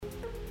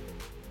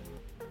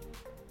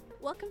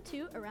Welcome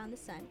to Around the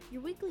Sun,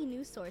 your weekly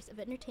news source of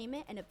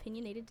entertainment and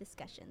opinionated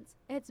discussions.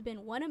 It's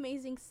been one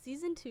amazing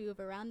season 2 of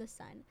Around the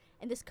Sun,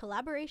 and this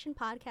collaboration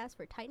podcast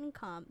for Titan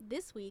Com.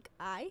 This week,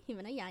 I,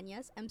 Jimena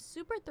Yanez, am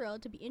super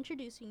thrilled to be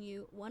introducing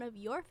you one of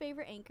your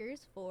favorite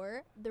anchors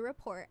for The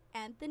Report,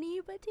 Anthony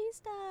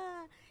Batista.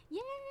 Yay!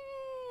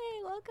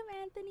 Welcome,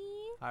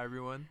 Anthony. Hi,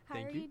 everyone.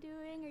 How are you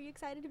doing? Are you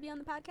excited to be on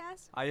the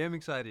podcast? I am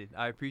excited.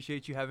 I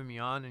appreciate you having me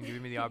on and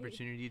giving me the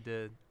opportunity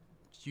to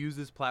use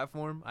this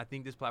platform. I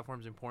think this platform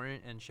is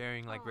important, and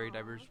sharing very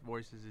diverse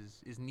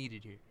voices is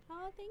needed here.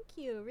 Oh, thank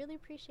you. Really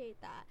appreciate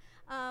that.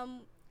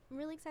 I'm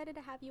really excited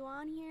to have you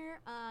on here.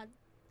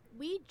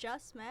 We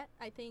just met,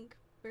 I think,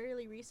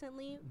 fairly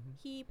recently.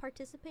 He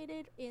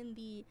participated in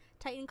the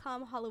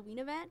TitanCom Halloween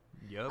event.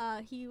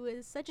 Yep. He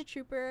was such a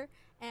trooper,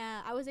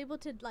 and I was able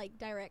to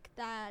direct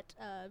that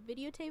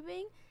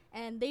videotaping,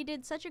 and they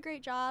did such a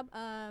great job.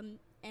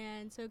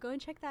 And so go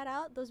and check that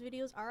out. Those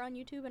videos are on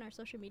YouTube and our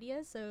social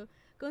media, so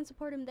go and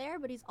support him there.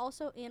 But he's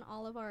also in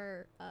all of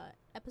our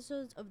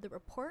episodes of The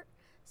Report,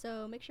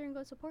 so make sure and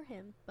go support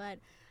him. But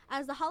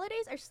as the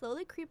holidays are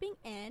slowly creeping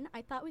in,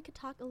 I thought we could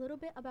talk a little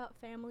bit about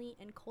family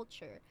and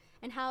culture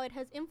and how it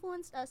has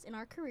influenced us in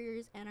our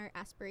careers and our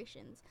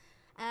aspirations.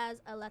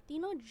 As a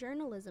Latino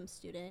journalism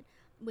student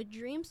with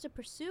dreams to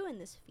pursue in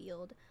this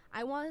field,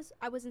 I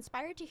was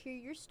inspired to hear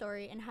your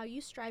story and how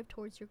you strive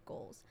towards your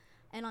goals.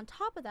 And on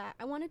top of that,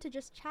 I wanted to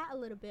just chat a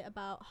little bit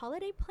about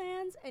holiday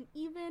plans and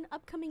even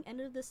upcoming end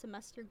of the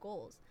semester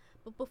goals.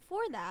 But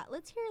before that,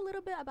 let's hear a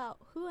little bit about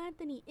who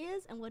Anthony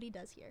is and what he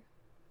does here.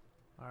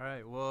 All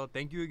right. Well,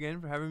 thank you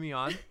again for having me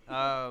on.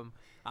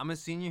 I'm a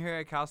senior here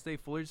at Cal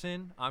State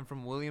Fullerton. I'm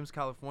from Williams,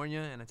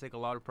 California, and I take a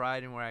lot of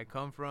pride in where I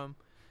come from.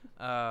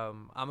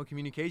 I'm a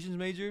communications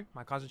major.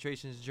 My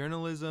concentration is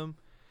journalism.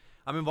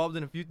 I'm involved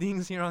in a few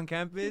things here on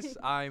campus.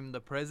 I'm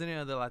the president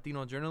of the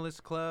Latino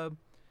Journalists Club.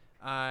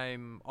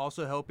 I'm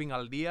also helping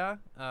Al Dia.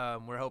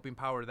 We're helping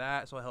power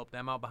that, so I help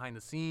them out behind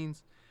the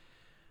scenes.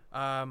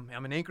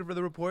 I'm an anchor for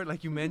The Report,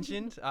 like you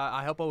mentioned.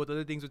 I help out with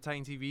other things with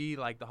Titan TV,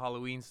 like the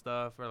Halloween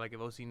stuff, or like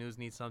if OC News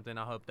needs something,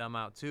 I'll help them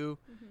out too.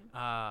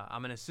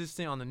 I'm an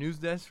assistant on the news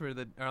desk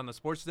on the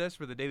sports desk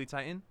for the Daily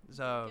Titan.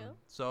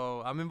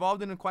 So I'm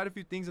involved in quite a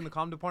few things in the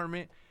comm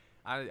department.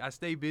 I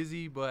stay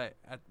busy, but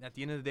at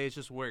the end of the day, it's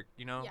just work,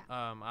 you know. Yeah.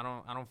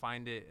 I don't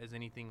find it as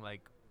anything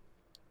like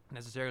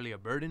necessarily a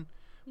burden.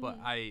 But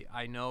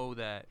I know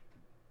that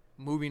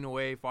moving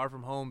away far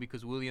from home,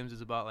 because Williams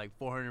is about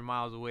 400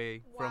 miles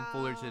away from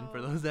Fullerton,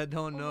 for those that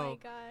don't know. Oh my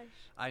gosh.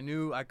 I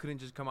knew I couldn't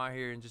just come out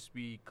here and just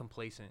be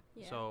complacent.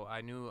 Yeah. So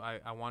I knew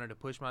I wanted to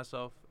push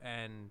myself,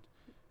 and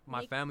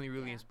my family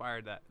really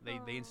inspired that.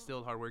 They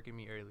instilled hard work in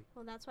me early.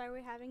 Well, that's why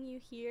we're having you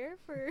here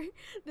for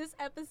this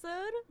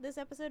episode. This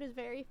episode is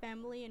very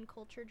family and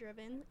culture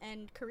driven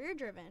and career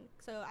driven.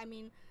 So, I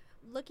mean,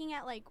 looking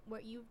at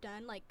what you've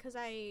done, because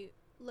I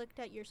looked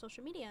at your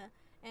social media,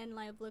 and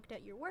I've looked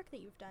at your work that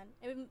you've done.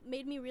 It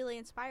made me really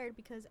inspired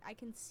because I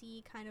can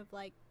see kind of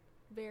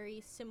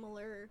very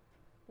similar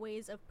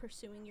ways of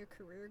pursuing your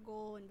career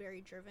goal and very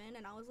driven.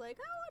 And I was like,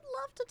 I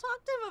would love to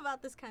talk to him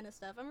about this kind of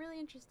stuff. I'm really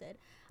interested.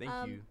 Thank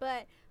you.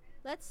 But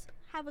let's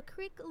have a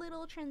quick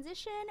little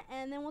transition,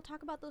 and then we'll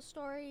talk about those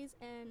stories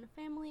and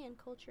family and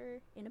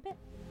culture in a bit.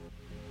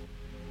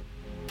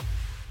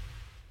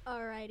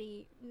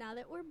 Alrighty, now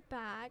that we're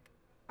back,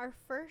 our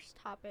first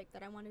topic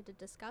that I wanted to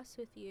discuss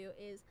with you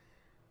is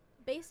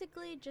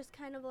basically just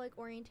kind of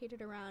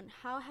orientated around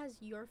how has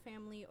your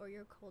family or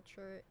your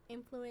culture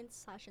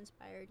influenced /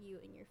 inspired you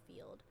in your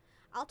field.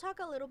 I'll talk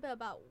a little bit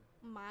about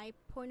my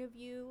point of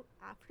view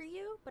after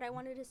you, but I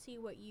wanted to see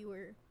what you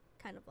were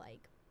kind of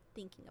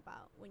thinking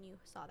about when you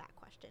saw that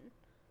question.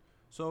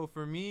 So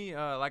for me,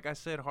 like I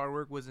said, hard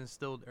work was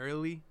instilled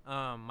early.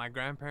 My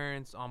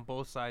grandparents on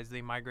both sides,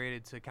 they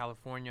migrated to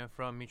California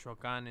from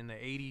Michoacan in the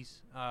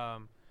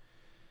 80s.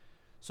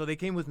 So they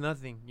came with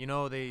nothing, you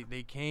know.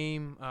 They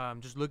came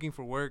just looking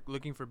for work,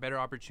 looking for better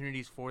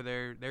opportunities for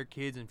their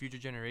kids and future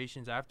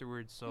generations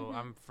afterwards. So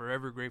I'm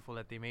forever grateful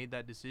that they made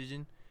that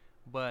decision.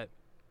 But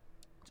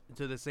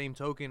to the same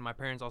token, my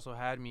parents also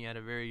had me at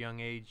a very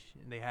young age.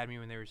 They had me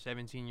when they were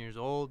 17 years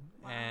old.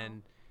 Wow.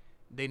 And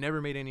they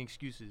never made any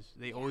excuses.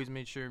 They always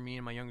made sure me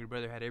and my younger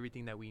brother had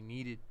everything that we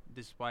needed,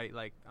 despite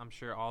I'm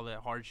sure all the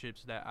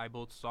hardships that I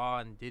both saw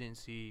and didn't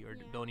see or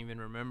don't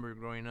even remember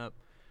growing up.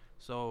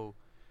 So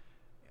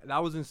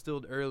that was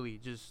instilled early.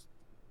 Just,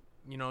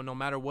 no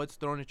matter what's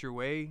thrown at your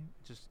way,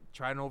 just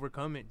try and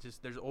overcome it.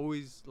 Just, there's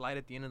always light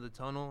at the end of the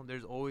tunnel.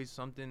 There's always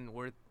something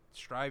worth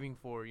striving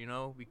for,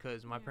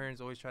 because my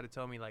parents always try to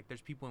tell me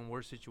there's people in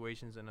worse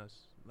situations than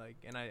us.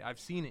 And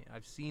I've seen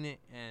it,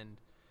 and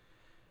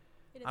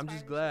I'm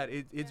just glad.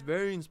 It's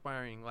very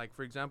inspiring.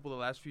 For example, the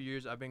last few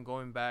years I've been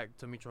going back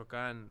to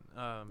Michoacan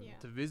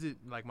to visit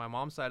my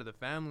mom's side of the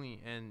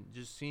family, and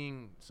just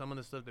seeing some of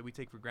the stuff that we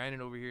take for granted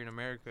over here in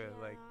America.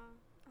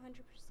 100%.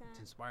 It's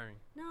inspiring.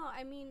 No,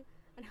 I mean,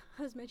 and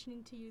I was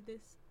mentioning to you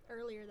this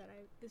earlier that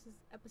this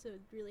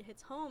episode really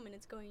hits home, and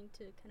it's going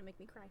to kind of make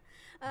me cry.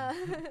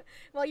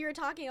 While you were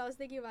talking, I was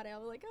thinking about it. I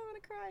was like, I'm gonna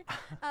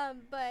cry.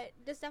 But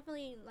this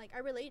definitely, like, I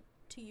relate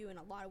to you in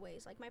a lot of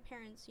ways. Like, my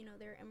parents, you know,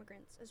 they're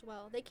immigrants as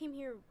well. They came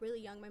here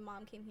really young. My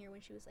mom came here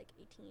when she was like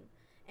 18,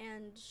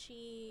 and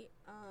she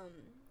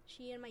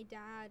and my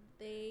dad,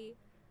 they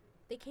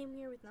came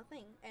here with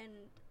nothing, and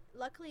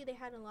luckily they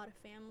had a lot of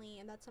family,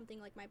 and that's something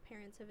like my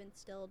parents have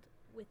instilled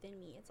within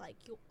me. It's like,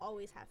 you'll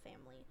always have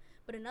family.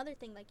 But another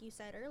thing, like you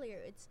said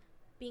earlier, it's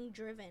being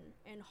driven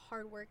and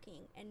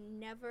hardworking, and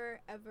never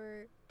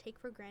ever take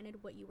for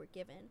granted what you were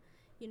given,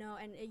 you know.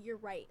 And you're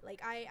right,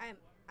 like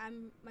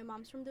I'm my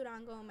mom's from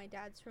Durango and my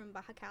dad's from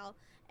Baja Cal,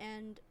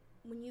 and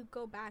when you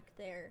go back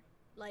there,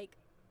 like,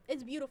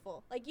 it's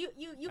beautiful. Like, you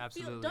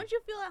feel, don't you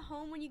feel at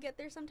home when you get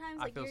there sometimes?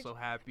 Like, I feel so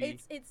happy.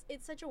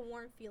 It's such a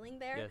warm feeling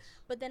there. Yes.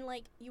 But then,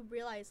 like, you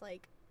realize,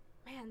 like,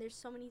 man, there's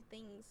so many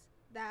things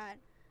that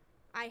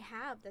I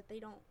have that they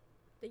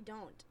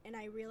don't, and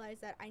I realize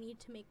that I need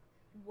to make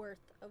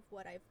worth of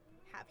what I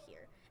have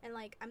here. And,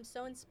 like, I'm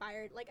so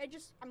inspired. Like,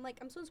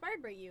 I'm so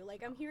inspired by you.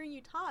 Like, I'm hearing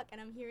you talk, and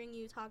I'm hearing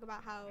you talk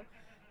about how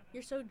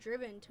you're so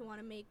driven to want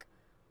to make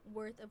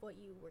worth of what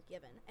you were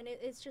given, and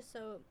it's just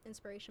so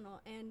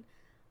inspirational. And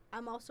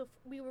I'm also,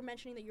 we were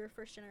mentioning that you're a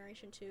first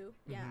generation too.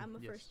 Yeah, I'm a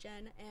first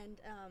gen, and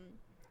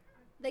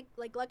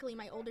like luckily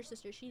my older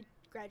sister, she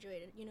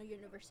graduated, you know,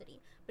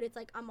 university, but it's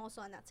like I'm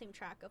also on that same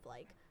track of,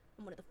 like,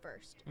 I'm one of the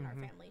first in our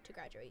family to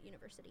graduate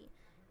university.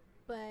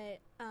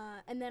 But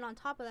and then on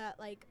top of that,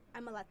 like,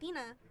 I'm a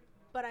Latina,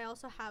 but I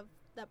also have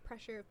that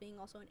pressure of being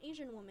also an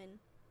Asian woman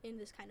in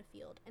this kind of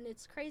field. And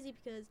it's crazy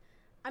because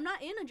I'm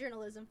not in a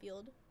journalism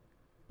field,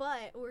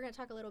 but we're going to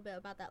talk a little bit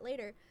about that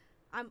later.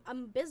 I'm a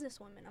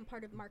businesswoman. I'm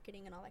part of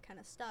marketing and all that kind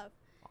of stuff.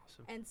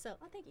 Awesome. And so,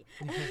 thank you.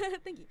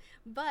 Thank you.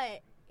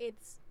 But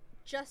it's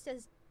just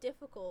as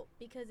difficult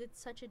because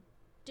it's such a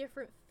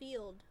different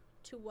field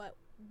to what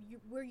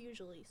we're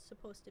usually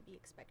supposed to be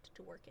expected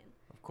to work in.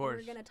 Of course.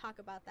 And we're going to talk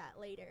about that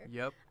later.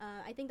 Yep.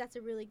 I think that's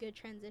a really good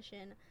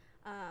transition.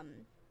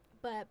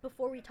 But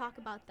before we talk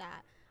about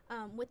that,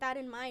 with that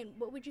in mind,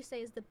 what would you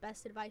say is the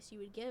best advice you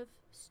would give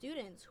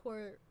students who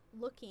are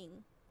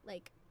looking,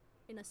 like,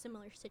 in a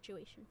similar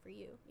situation for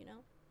you, you know?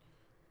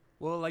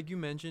 Well, like you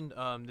mentioned,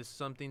 this is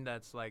something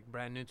that's, like,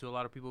 brand new to a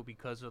lot of people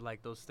because of,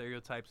 like, those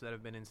stereotypes that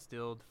have been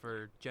instilled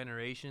for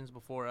generations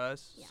before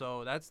us. Yeah.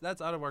 So that's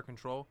out of our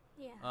control.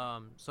 Yeah.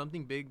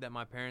 Something big that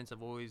my parents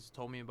have always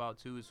told me about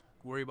too is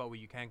worry about what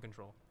you can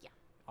control. Yeah.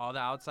 All the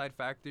outside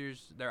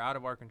factors, they're out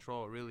of our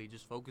control, really.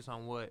 Just focus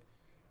on what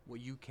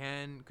you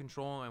can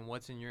control and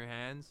what's in your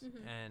hands,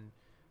 and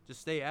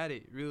just stay at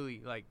it,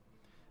 really. Like,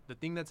 the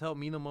thing that's helped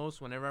me the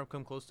most whenever I've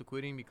come close to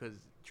quitting, because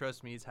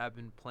trust me, it's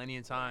happened plenty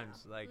of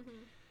times. Like,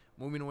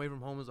 moving away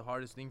from home is the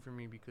hardest thing for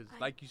me because,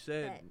 like you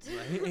said,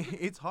 like,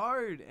 it's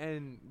hard.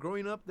 And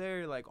growing up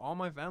there, like, all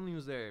my family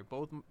was there.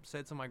 Both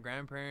sets of my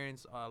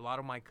grandparents, a lot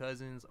of my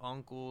cousins,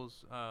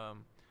 uncles, a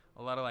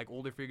lot of, like,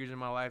 older figures in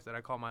my life that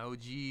I call my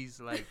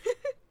OGs. Like,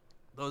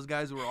 those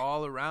guys were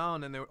all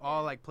around, and they were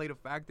all, like, played a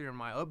factor in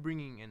my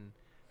upbringing. And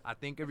I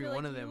think every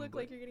one of them. You look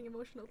like you're getting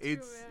emotional too, man.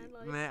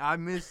 Like, man, I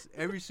miss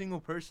every single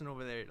person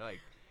over there. Like,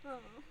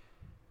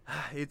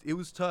 it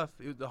was tough.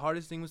 The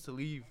hardest thing was to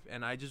leave,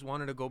 and I just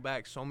wanted to go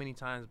back so many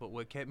times. But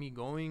what kept me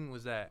going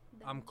was that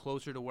I'm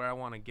closer to where I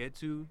want to get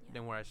to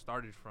than where I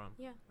started from.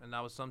 Yeah. And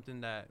that was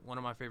something that one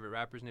of my favorite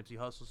rappers, Nipsey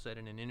Hussle, said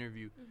in an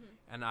interview,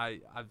 and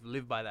I've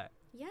lived by that.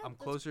 Yeah. I'm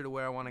closer to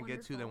where I want to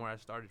get to than where I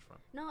started from.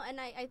 No, and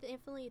I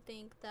definitely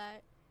think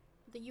that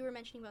you were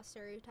mentioning about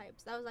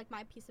stereotypes. That was, like,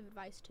 my piece of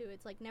advice too.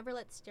 It's like, never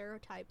let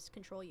stereotypes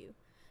control you,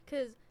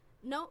 because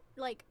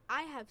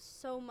I have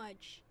so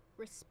much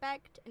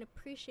respect and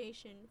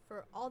appreciation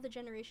for all the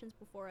generations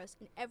before us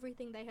and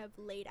everything they have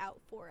laid out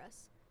for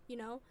us, you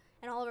know,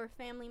 and all of our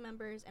family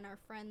members and our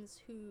friends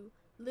who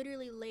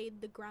literally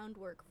laid the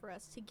groundwork for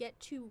us to get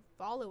to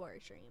follow our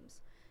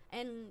dreams.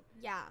 And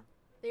yeah,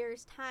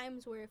 there's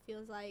times where it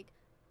feels like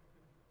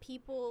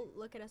people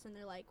look at us and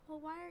they're like, well,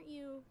 why aren't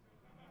you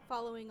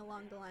following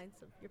along the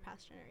lines of your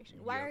past generation?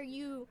 Why are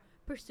you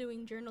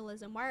pursuing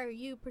journalism? Why are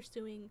you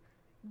pursuing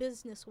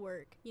business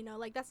work? You know,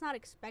 like, that's not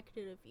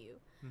expected of you.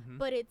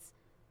 But it's,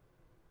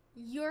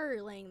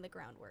 you're laying the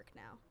groundwork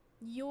now.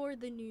 You're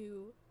the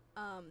new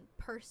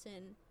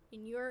person,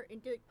 and you're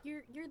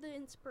the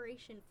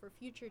inspiration for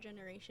future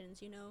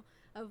generations, you know,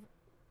 of,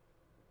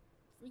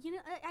 you know,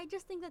 I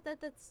just think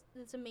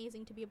that's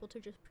amazing to be able to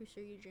just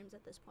pursue your dreams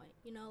at this point,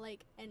 you know,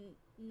 like, and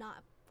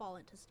not fall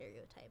into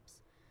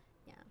stereotypes.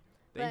 Yeah.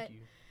 Thank you.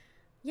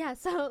 Yeah,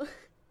 so,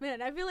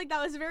 man, I feel like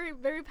that was very,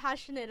 very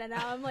passionate, and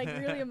now I'm, like,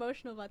 really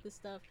emotional about this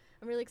stuff.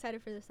 I'm really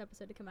excited for this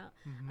episode to come out.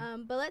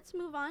 But let's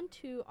move on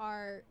to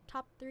our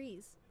top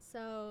threes.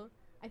 So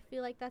I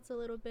feel like that's a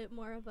little bit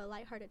more of a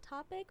lighthearted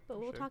topic, but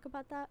we'll talk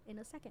about that in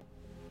a second.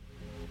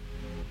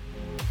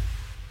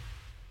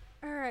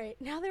 All right,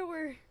 now that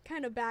we're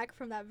kind of back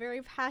from that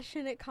very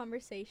passionate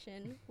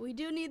conversation, we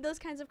do need those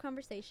kinds of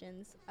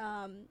conversations.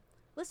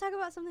 Let's talk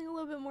about something a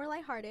little bit more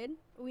lighthearted.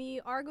 We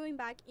are going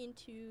back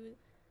into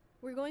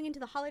we're going into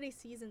the holiday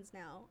seasons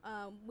now.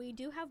 We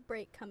do have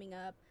break coming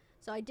up.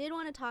 So I did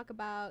want to talk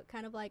about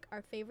kind of like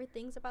our favorite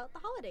things about the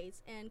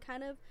holidays and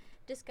kind of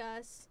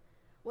discuss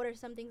what are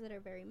some things that are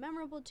very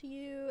memorable to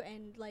you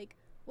and like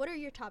what are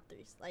your top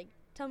threes? Like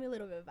tell me a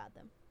little bit about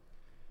them.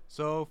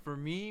 So for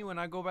me, when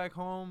I go back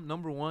home,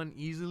 number one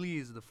easily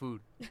is the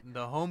food.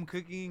 The home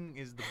cooking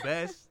is the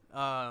best.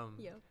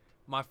 Yeah.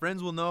 My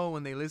friends will know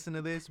when they listen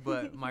to this,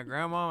 but my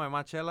grandma,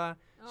 my machela,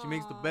 she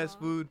makes the best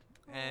food.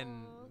 And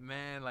Aw.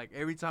 man, like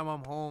every time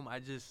I'm home,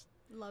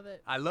 Love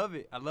it. I love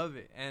it. I love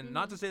it. And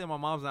not Mhm. to say that my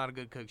mom's not a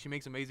good cook. She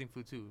makes amazing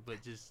food too,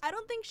 but just I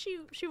don't think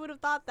she would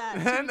have thought that. To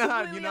be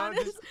nah,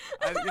 completely just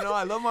honest.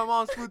 I love my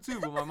mom's food too,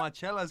 but my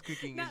machela's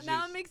cooking now, is now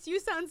just it makes you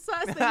sound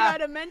sus that you had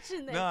to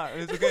mention that. nah.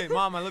 It's okay,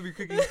 mom. I love your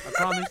cooking. I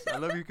promise. I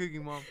love your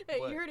cooking, mom. Hey,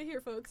 But- you heard it here,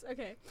 folks.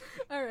 Okay.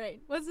 All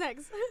right. What's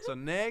next? So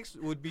next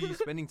would be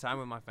spending time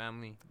with my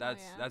family.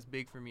 That's yeah. that's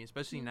big for me,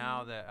 especially Mhm.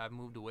 now that I've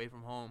moved away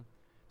from home.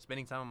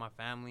 Spending time with my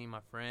family, my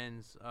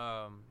friends.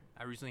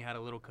 I recently had a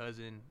little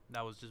cousin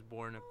that was just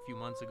born a few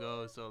months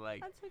ago. So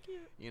like, That's so cute.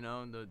 you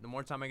know, the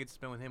more time I get to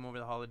spend with him over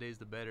the holidays,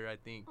 the better I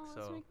think. Oh,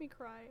 this So make me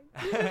cry.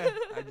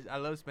 I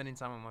love spending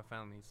time with my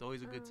family. It's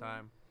always a good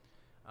time.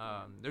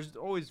 yeah. There's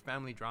always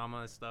family drama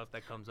and stuff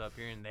that comes up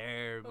here and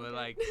there, but Okay.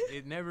 like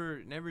it never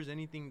is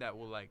anything that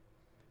will like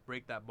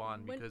break that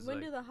bond because when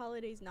like, do the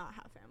holidays not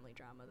have family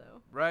drama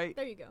though? right.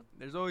 There you go.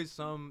 There's always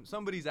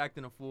somebody's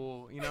acting a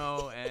fool, you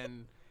know,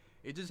 and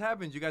it just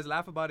happens. You guys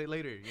laugh about it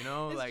later, you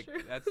know, It's like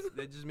true.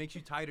 that just makes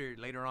you tighter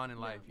later on in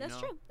No, life. that's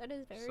you know? true. That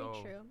is very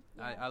So, true.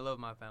 I Yeah. love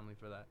my family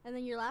for that. And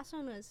then your last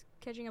one was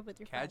catching up with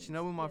your friends. Catching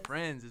up with my Yes.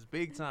 friends is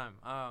big time.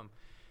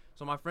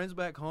 So my friends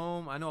back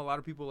home, I know a lot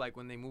of people like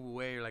when they move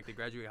away or like they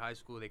graduate high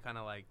school, they kind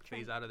of like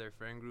phase out of their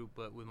friend group.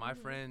 But with my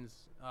Mhm.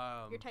 friends,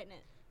 You're tight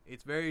knit.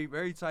 it's very,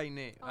 very tight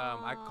knit. I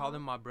Aw. call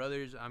them my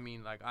brothers. I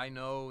mean, like I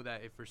know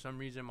that if for some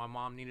reason my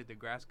mom needed the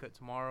grass cut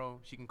tomorrow,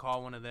 she can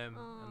call one of them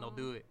and they'll Aw.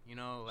 do it. You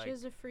know, She like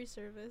has a free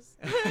service.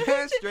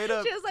 Straight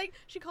up. She was like,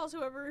 she calls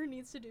whoever who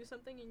needs to do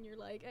something, and you're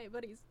like, hey,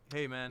 buddies,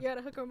 hey man. you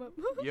gotta hook them up.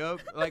 Yup.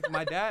 Like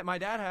my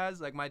dad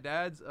has like my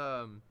dad's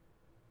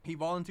he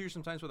volunteers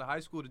sometimes for the high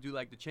school to do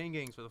like the chain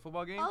gangs for the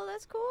football game. Oh,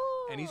 that's cool.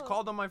 And he's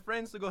called on my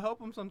friends to go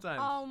help him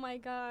sometimes. Oh my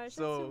gosh,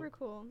 So, that's super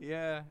cool.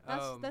 Yeah.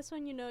 That's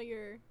when you know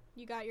you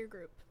got your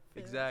group. for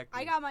this.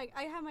 Exactly.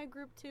 I have my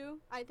group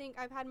too. I think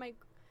I've had my,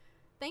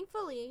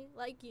 thankfully,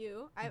 like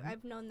you, Mhm.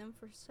 I've known them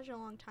for such a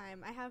long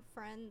time. I have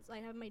friends. I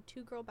have my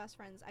 2 girl best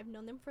friends. I've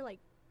known them for like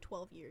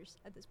 12 years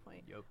at this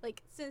point. Yup.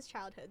 Like since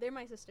childhood. They're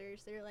my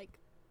sisters. They're like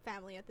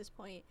family at this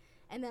point.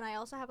 And then I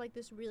also have like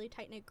this really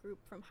tight knit group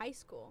from high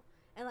school.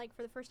 And like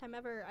for the first time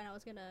ever, and I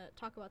was gonna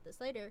talk about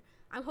this later,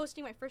 I'm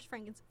hosting my first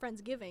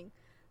Friendsgiving.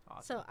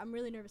 Awesome. So I'm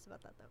really nervous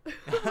about that though.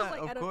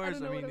 Like, Of course,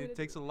 know I what mean I'm it gonna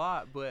takes do. a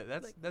lot, but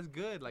that's Like,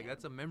 good. Like yeah.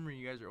 that's a memory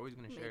you guys are always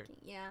gonna share. Making,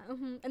 yeah.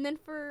 And then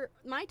for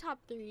my top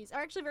threes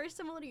are actually very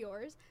similar to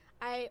yours.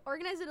 I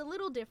organized it a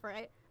little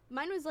different.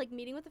 Mine was like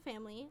meeting with the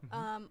family.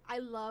 Mhm. I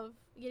love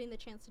getting the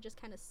chance to just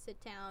kind of sit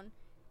down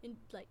and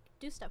like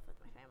do stuff with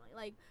my family.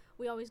 Like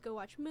we always go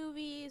watch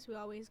movies. We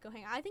always go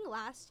hang. I think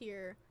last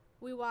year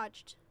we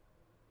watched.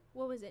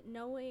 What was it?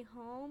 No Way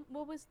Home.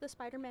 What was the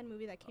Spider-Man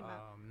movie that came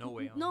out? No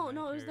way. No, it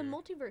was the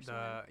multiverse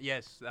one.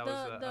 Yes, that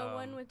was The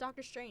one with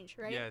Doctor Strange,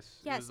 right? Yes,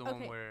 it Yes, was the okay.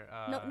 one where.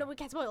 No, we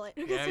can't spoil it.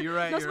 Yeah, you're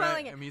right. No you're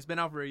spoiling right. it. I mean, it's been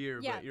out for a year,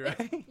 Yeah, but you're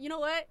right. You know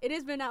what? It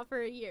has been out for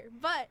a year.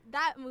 But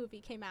that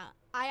movie came out.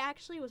 I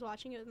actually was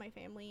watching it with my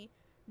family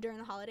during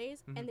the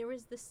holidays, Mhm. and there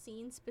was the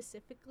scene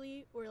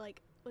specifically where,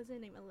 like, what's his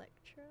name?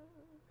 Electro?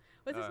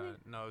 What's his name?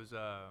 No, it was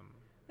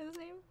What's his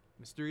name?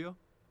 Mysterio.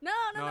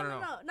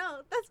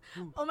 No. That's.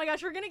 Who? Oh my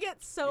gosh, we're gonna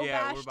get so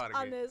Yeah, we're bashed about to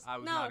on get. this. I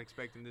was no. not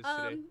expecting this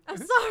today. I'm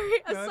sorry.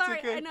 I'm No, it's sorry.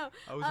 okay. I know.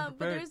 I wasn't But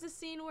prepared. there's this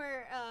scene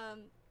where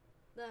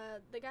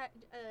the guy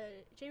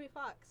Jamie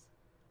Foxx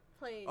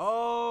plays.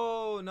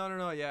 Oh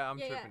no! Yeah, I'm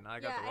yeah, tripping. I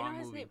got yeah, the wrong I know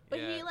his movie. name. But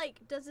yeah. he like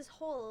does this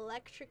whole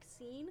electric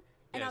scene,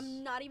 and Yes.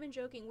 I'm not even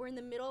joking. We're in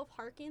the middle of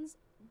Harkins,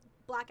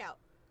 blackout.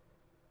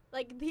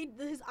 Like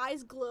his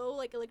eyes glow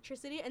like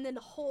electricity, and then the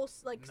whole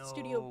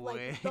studio, No like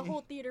way. the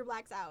whole theater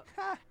blacks out.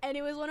 And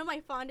it was one of my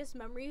fondest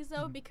memories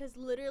though, because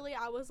literally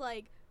I was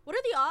like, "What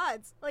are the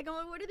odds? Like, I'm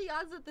like, what are the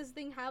odds that this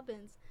thing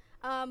happens?"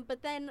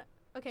 But then,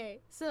 okay,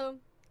 so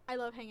I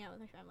love hanging out with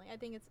my family. I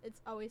think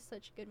it's always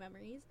such good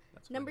memories.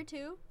 That's Number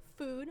funny. 2,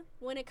 food.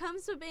 When it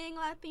comes to being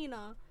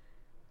Latino,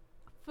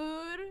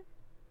 food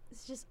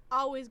is just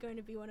always going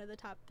to be one of the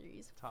top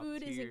 3s. Top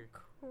Food is tier.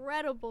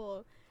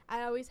 incredible.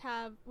 I always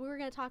have. We were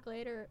gonna talk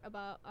later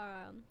about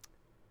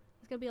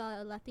it's gonna be a lot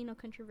of Latino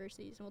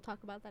controversies, and we'll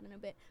talk about that in a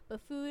bit. But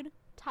food,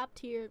 top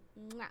tier.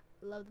 Mwah,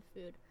 love the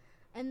food.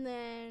 And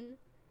then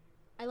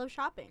I love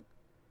shopping.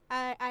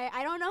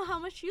 I don't know how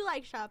much you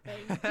like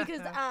shopping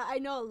because I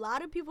know a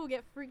lot of people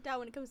get freaked out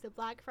when it comes to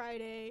Black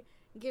Friday,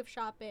 gift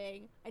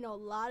shopping. I know a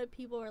lot of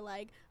people are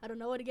like, I don't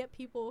know what to get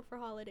people for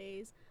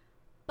holidays.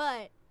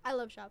 But I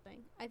love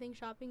shopping. I think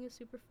shopping is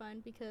super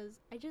fun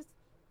because I just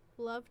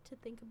love to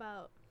think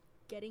about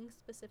getting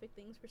specific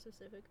things for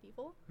specific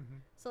people. Mm-hmm.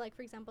 So, like,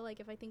 for example, like,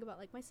 if I think about,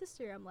 like, my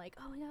sister, I'm like,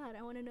 oh, my God,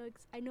 I want to know,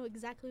 I know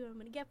exactly what I'm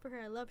going to get for her.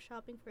 I love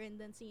shopping for her and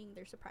then seeing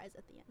their surprise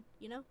at the end,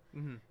 you know?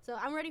 Mm-hmm. So,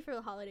 I'm ready for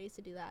the holidays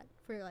to do that,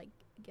 for, like,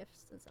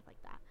 gifts and stuff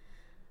like that.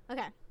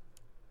 Okay.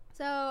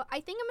 So, I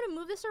think I'm going to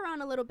move this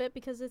around a little bit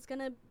because it's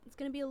gonna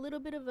be a little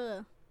bit of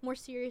a more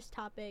serious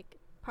topic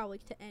probably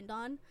to end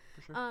on.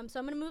 For sure. So,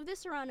 I'm going to move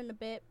this around in a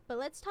bit, but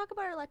let's talk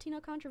about our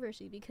Latino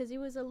controversy because it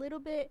was a little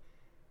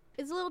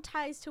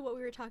ties to what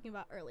we were talking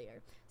about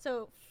earlier.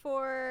 So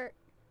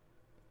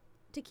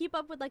to keep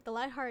up with like the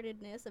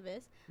lightheartedness of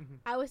this, Mm-hmm.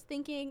 I was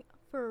thinking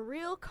for a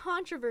real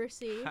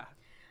controversy,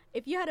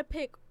 if you had to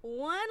pick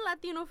one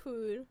Latino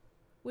food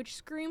which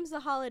screams the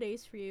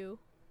holidays for you,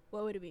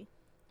 what would it be?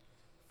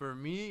 For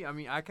me, I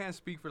mean, I can't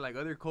speak for like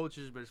other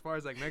cultures, but as far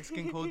as like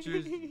Mexican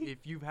cultures, if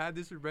you've had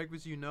this for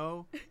breakfast, you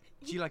know,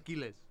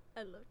 chilaquiles.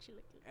 I love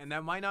chilaquiles. And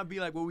that might not be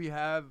like what we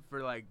have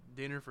for like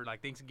dinner for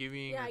like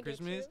Thanksgiving Yeah, or I get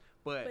Christmas, you.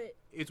 but But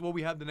it's what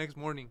we have the next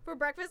morning. for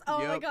breakfast, oh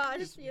my Yep, gosh,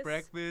 it's yes.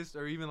 breakfast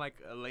or even like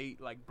a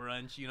late like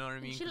brunch. You know what I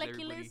mean? 'Cause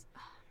everybody- Chilaquiles,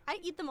 I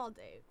eat them all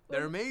day.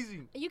 they're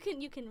amazing. You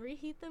can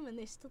reheat them and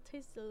they still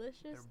taste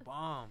delicious. They're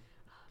bomb.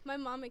 My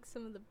mom makes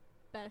some of the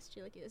best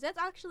chilaquiles. That's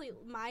actually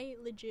my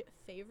legit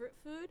favorite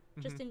food,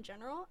 just Mhm. in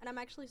general. And I'm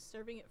actually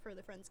serving it for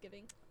the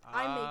Friendsgiving.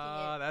 I'm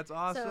making it. That's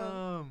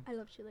awesome. I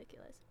love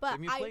chilaquiles. But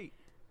Give me a plate.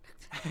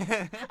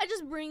 I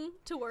just bring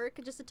to work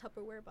just a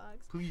Tupperware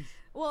box. Please.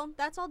 Well,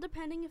 that's all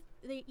depending if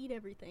they eat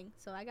everything.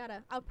 So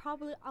I'll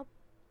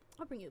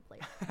bring you a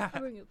plate. I'll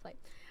bring you a plate.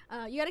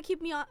 You gotta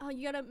keep me on.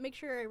 You gotta make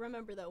sure I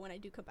remember though when I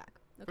do come back.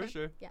 Okay? For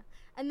sure. Yeah.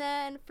 And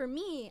then for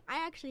me,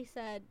 I actually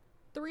said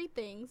 3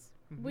 things,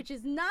 Mhm. which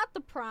is not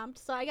the prompt,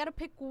 so I gotta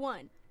pick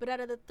one. But out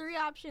of the 3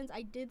 options,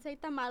 I did say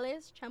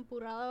tamales,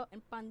 champurrado,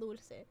 and pan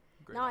dulce.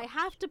 Great Now I options.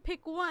 have to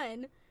pick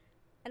one,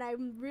 and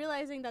I'm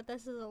realizing that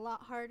this is a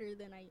lot harder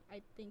than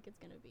I think it's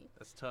gonna be.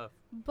 That's tough.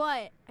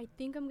 But I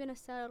think I'm gonna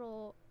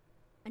settle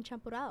on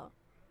champurrado.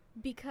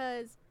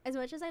 Because as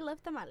much as I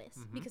love tamales,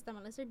 Mhm. because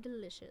tamales are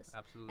delicious,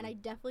 Absolutely. and I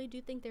definitely do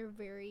think they're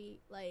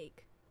very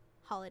like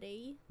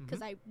holiday because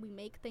Mhm. we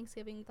make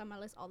Thanksgiving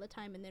tamales all the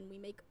time, and then we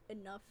make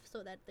enough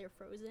so that they're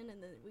frozen,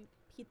 and then we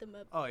heat them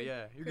up. Oh in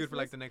yeah, you're good for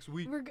like Christmas. the next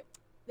week.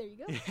 There you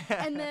go.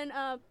 And then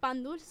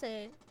pan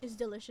dulce is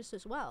delicious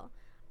as well.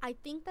 I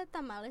think that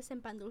tamales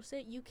and pan dulce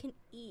you can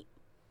eat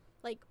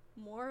like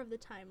more of the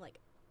time, like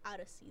out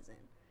of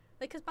season,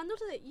 like because pan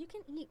dulce you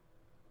can eat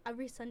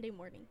every Sunday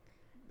morning.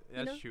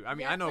 That's know? true. I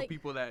mean, Yeah, I know like-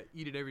 people that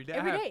eat it every day.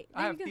 Every I have, day.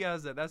 I There have you go.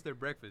 tias that's their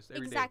breakfast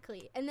every day.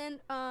 Exactly. And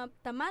then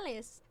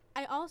tamales,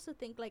 I also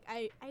think like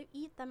I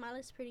eat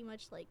tamales pretty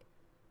much like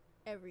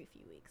every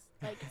few weeks.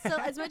 Like so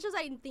as much as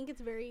I think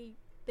it's very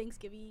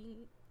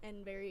Thanksgiving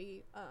and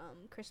very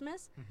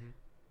Christmas, Mhm.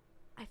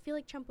 I feel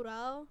like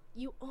champurrado,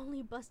 you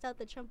only bust out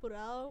the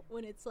champurrado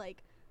when it's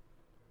like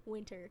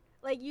winter.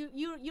 Like you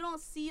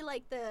don't see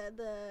like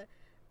the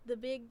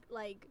big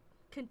like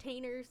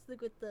containers like,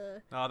 with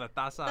the Oh, the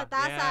taza.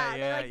 taza.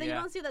 Yeah, Like you yeah.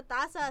 don't see the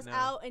tazas No.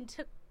 out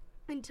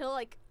until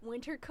like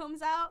winter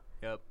comes out.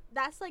 Yep.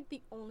 That's like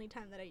the only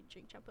time that I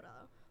drink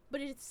champurrado.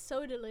 But it's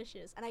so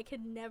delicious, and I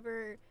could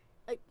never,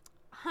 like,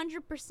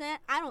 100%.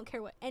 I don't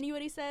care what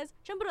anybody says.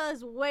 Champurrado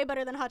is way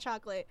better than hot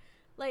chocolate.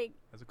 Like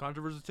That's a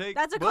controversial take.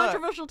 that's a but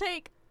controversial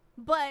take,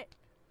 but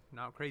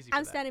Not crazy. For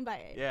I'm that. standing by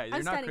it. Yeah, you're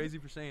I'm not standing, crazy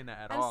for saying that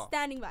at I'm all.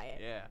 standing by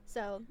it. Yeah.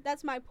 So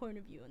that's my point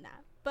of view on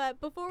that.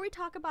 But before we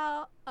talk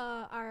about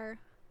our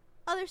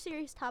other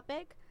serious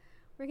topic,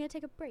 we're gonna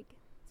take a break.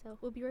 So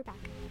we'll be right back.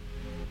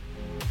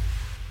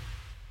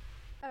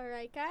 All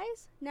right,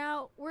 guys.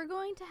 Now we're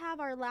going to have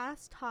our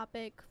last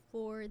topic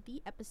for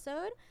the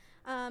episode.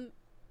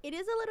 It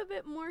is a little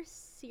bit more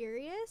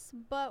serious,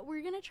 but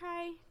we're gonna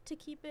try to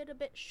keep it a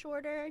bit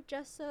shorter,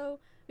 just so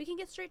we can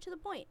get straight to the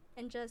point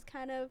and just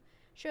kind of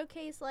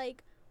showcase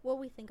like what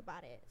we think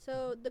about it.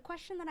 So the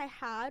question that I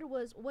had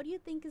was, what do you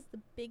think is the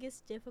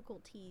biggest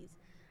difficulties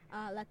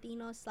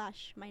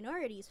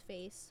Latinos/minorities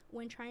face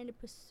when trying to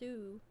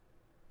pursue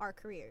our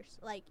careers?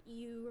 Like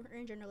you are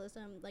in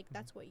journalism, like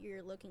that's what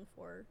you're looking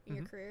for in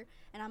your Mhm. career,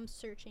 and I'm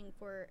searching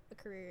for a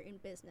career in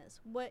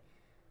business. What,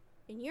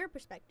 in your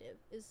perspective,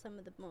 is some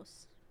of the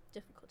most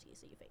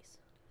difficulties that you face?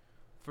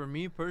 For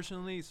me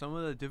personally, some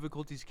of the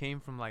difficulties came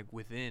from like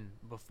within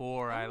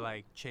before I Oh.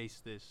 like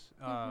chased this.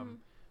 Mhm.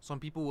 Some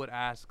people would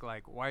ask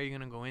like, why are you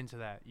gonna go into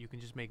that? You can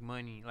just make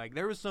money. Like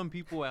there were some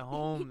people at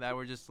home that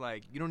were just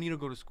like, you don't need to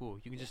go to school.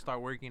 You can just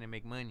start working and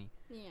make money.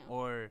 Yeah.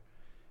 Or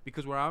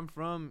because where I'm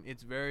from,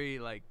 it's very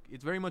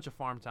much a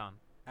farm town.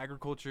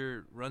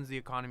 Agriculture runs the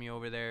economy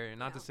over there, and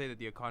not to Yeah. say that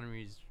the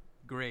economy is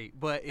great,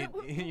 but it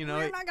you know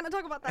we're it, not gonna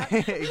talk about that.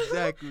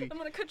 Exactly. I'm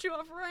gonna cut you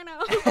off right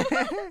now.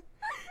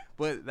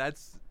 but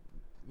that's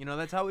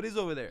that's how it is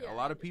over there. Yeah, A I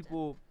lot of understand.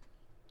 people,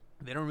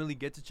 they don't really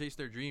get to chase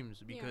their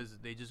dreams because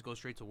they just go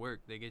straight to work.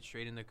 They get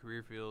straight in the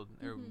career field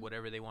or Mhm.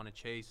 whatever they want to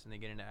chase, and they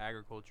get into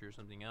agriculture or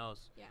something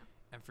else. Yeah.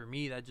 And for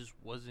me, that just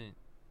wasn't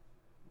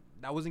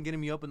getting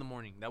me up in the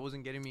morning. That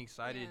wasn't getting me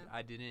excited. Yeah.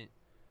 I didn't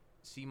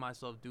see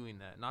myself doing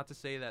that. Not to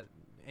say that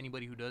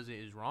anybody who does it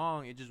is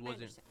wrong. It just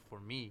wasn't understand. for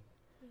me.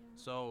 Yeah.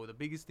 So the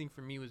biggest thing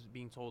for me was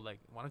being told, like,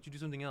 why don't you do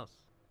something else?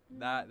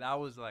 Mm. That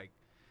was like,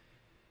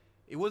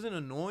 it wasn't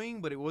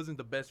annoying, but it wasn't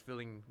the best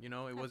feeling, you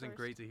know? It At wasn't first.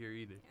 great to hear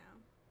either.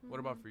 Yeah. What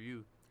about Mhm. for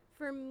you?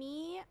 For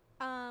me,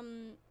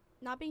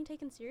 not being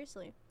taken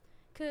seriously,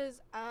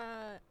 cause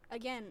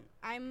again,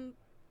 I'm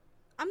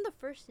the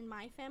first in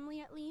my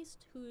family at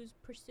least who's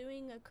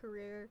pursuing a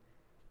career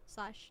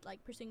slash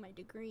like pursuing my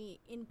degree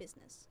in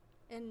business,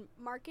 and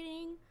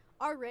marketing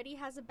already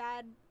has a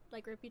bad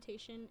like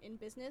reputation in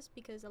business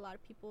because a lot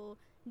of people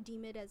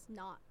deem it as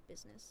not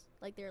business.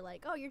 Like they're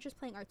like, oh, you're just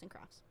playing arts and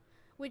crafts,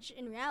 which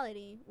in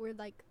reality we're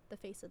like the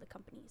face of the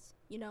companies.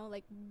 You know,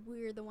 like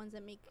we're the ones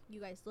that make you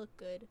guys look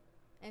good,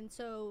 and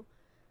so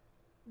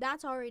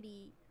that's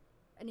already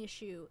an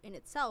issue in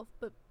itself.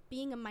 But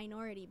being a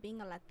minority, being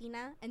a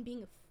Latina, and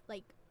being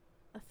like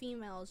a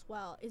female as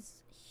well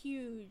is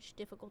huge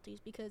difficulties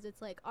because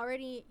it's like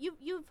already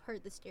you've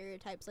heard the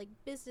stereotypes like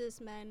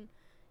businessmen,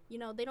 you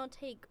know, they don't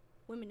take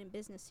women in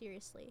business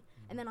seriously.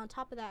 And then on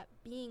top of that,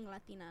 being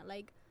Latina,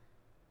 like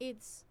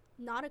it's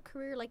not a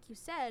career like you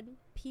said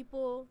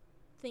people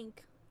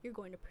think you're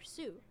going to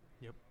pursue.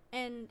 Yep.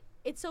 And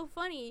it's so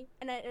funny,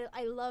 and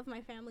I love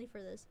my family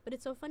for this, but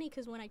it's so funny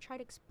because when I try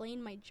to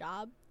explain my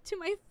job to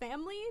my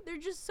family, they're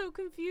just so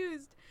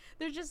confused.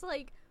 They're just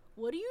like,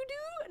 what do you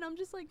do? And I'm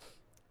just like,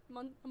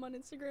 I'm on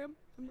Instagram.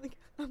 I'm like,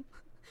 I'm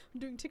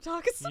doing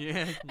TikToks.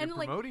 Yeah, And, you're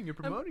like, promoting. You're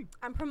promoting.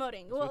 I'm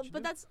promoting. That's Well, what you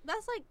but do.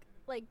 that's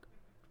like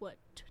what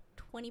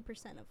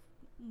 20% of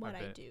what I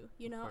bet. do,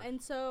 you Of know? course.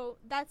 And so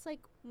that's like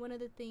one of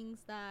the things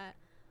that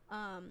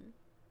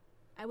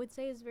I would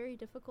say is very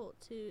difficult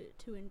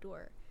to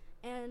endure.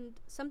 And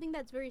something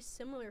that's very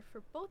similar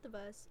for both of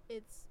us,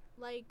 it's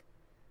like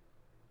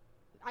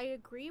I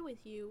agree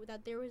with you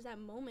that there was that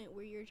moment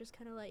where you're just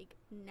kind of like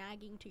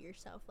nagging to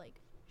yourself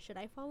like, should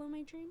I follow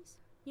my dreams?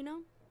 You know?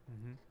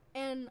 Mm-hmm.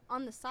 And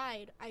on the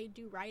side, I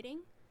do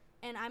writing,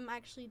 and I'm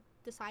actually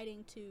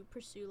deciding to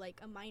pursue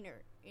like a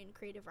minor in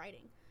creative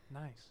writing.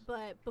 Nice.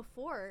 But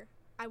before,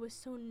 I was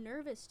so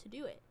nervous to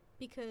do it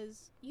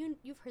because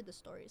you've heard the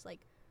stories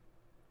like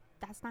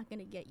that's not going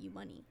to get you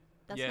money.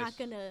 Yes.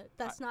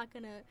 That's not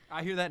going to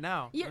I hear that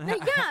now. yeah,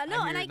 yeah,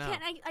 no, hear and I it now.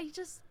 can't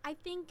I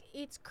think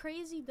it's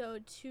crazy though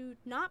to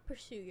not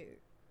pursue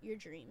your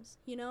dreams,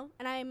 you know?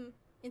 And I'm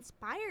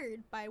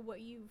inspired by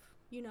what you've,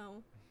 you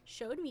know,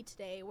 showed me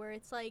today where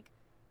it's like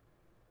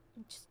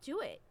just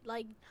do it.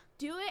 Like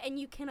do it and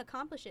you can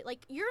accomplish it. Like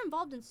you're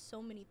involved in so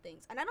many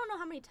things. And I don't know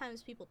how many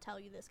times people tell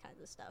you this kind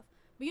of stuff,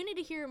 but you need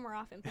to hear it more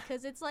often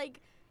because it's like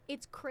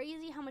it's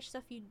crazy how much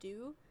stuff you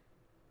do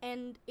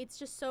and it's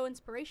just so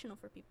inspirational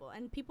for people.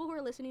 And people who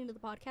are listening to the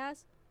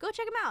podcast, go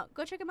check him out.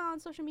 Go check him out on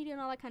social media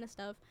and all that kind of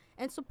stuff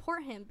and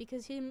support him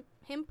because him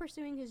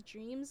pursuing his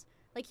dreams,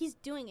 like he's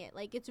doing it.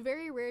 Like it's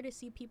very rare to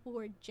see people who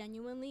are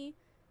genuinely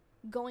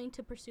going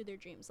to pursue their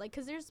dreams. Like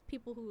cuz there's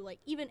people who like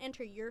even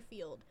enter your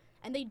field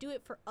and they do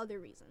it for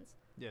other reasons.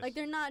 Yes. Like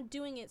they're not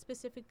doing it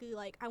specifically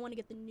like I want to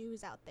get the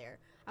news out there.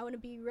 I want to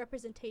be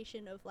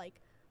representation of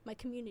like my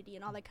community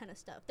and all that kind of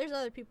stuff. There's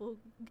other people who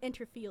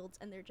enter fields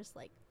and they're just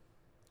like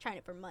trying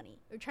it for money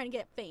or trying to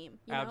get fame,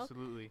 you know?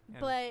 Absolutely.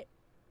 And But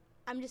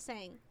I'm just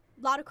saying,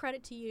 a lot of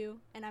credit to you,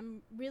 and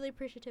I'm really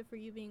appreciative for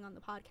you being on the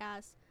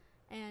podcast.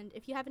 And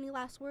if you have any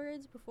last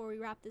words before we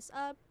wrap this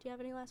up, do you have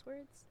any last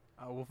words?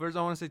 well, first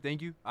I want to say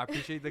thank you. I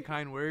appreciate the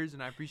kind words,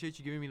 and I appreciate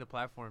you giving me the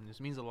platform.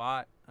 This means a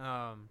lot.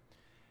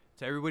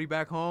 To everybody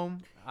back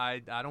home, I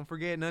don't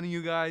forget none of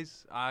you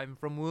guys. I'm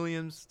from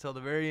Williams till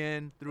the very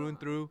end, through and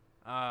through.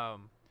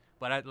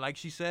 But like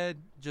she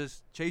said,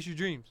 just chase your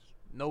dreams.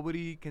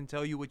 Nobody can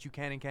tell you what you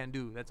can and can't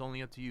do. That's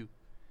only up to you.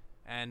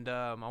 And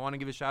I want to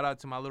give a shout out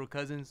to my little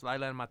cousins,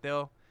 Laila and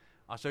Mateo.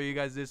 I'll show you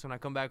guys this when I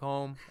come back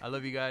home. I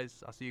love you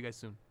guys. I'll see you guys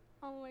soon.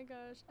 Oh my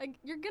gosh.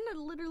 You're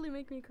gonna literally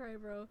make me cry,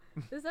 bro.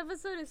 This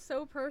episode is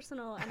so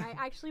personal, and I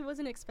actually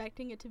wasn't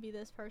expecting it to be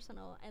this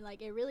personal, and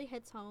like it really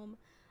hits home.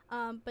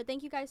 But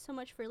thank you guys so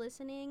much for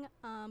listening.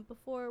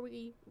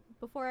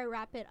 Before I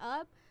wrap it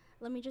up,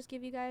 let me just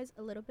give you guys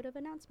a little bit of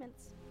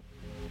announcements.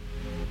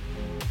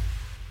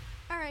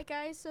 Alright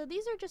guys, so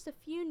these are just a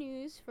few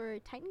news for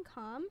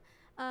TitanCom.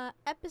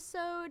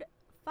 Episode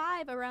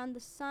 5, Around the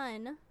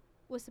Sun,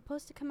 was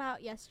supposed to come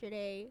out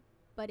yesterday,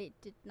 but it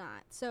did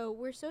not. So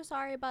we're so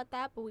sorry about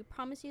that, but we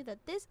promise you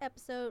that this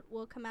episode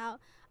will come out.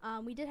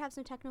 We did have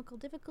some technical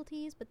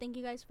difficulties, but thank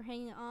you guys for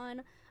hanging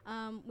on.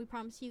 We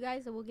promise you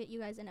guys that we'll get you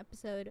guys an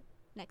episode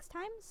next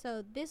time.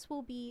 So this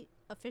will be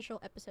official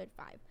episode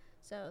 5.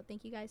 So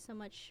thank you guys so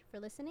much for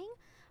listening.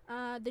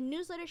 The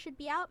newsletter should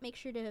be out. Make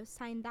sure to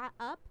sign that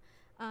up.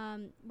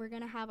 We're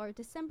going to have our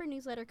December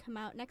newsletter come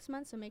out next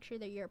month, so make sure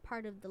that you're a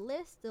part of the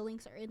list. The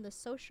links are in the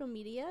social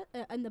media,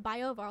 in the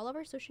bio of all of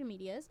our social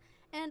medias.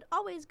 And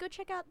always go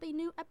check out the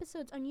new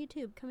episodes on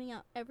YouTube coming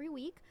out every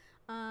week.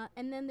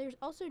 And then there's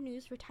also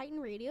news for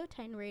Titan Radio.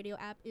 Titan Radio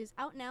app is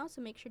out now,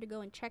 so make sure to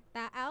go and check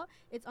that out.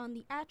 It's on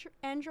the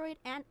Android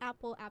and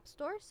Apple App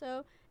Store,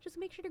 so just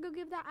make sure to go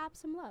give that app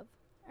some love.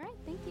 All right,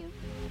 thank you.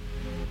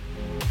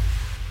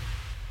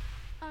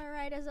 All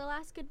right, as a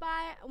last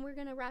goodbye, we're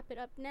going to wrap it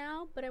up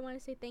now, but I want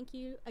to say thank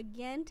you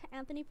again to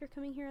Anthony for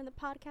coming here on the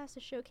podcast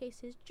to showcase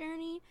his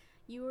journey.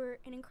 You were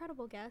an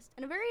incredible guest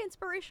and a very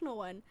inspirational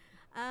one.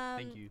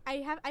 Thank you.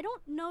 I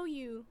don't know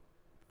you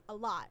a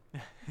lot,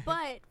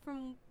 but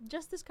from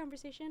just this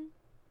conversation,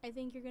 I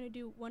think you're going to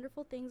do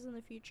wonderful things in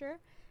the future,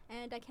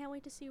 and I can't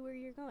wait to see where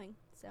you're going.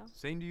 So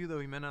Same to you though,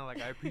 Jimena.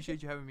 Like, I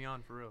appreciate you having me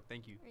on, for real.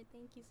 Thank you. all right,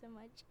 thank you so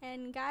much.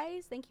 And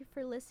guys, thank you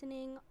for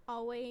listening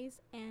always,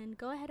 and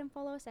go ahead and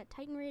follow us at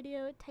Titan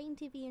Radio, Titan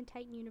TV, and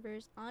Titan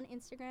Universe on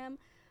Instagram.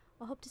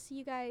 I hope to see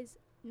you guys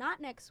not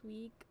next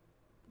week,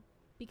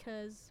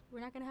 because we're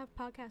not going to have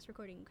podcast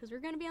recording because we're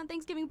going to be on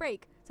Thanksgiving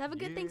break. So have a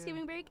good Yeah.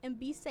 Thanksgiving break and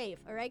be safe.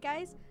 All right,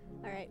 guys?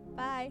 All right,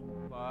 bye.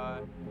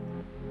 Bye.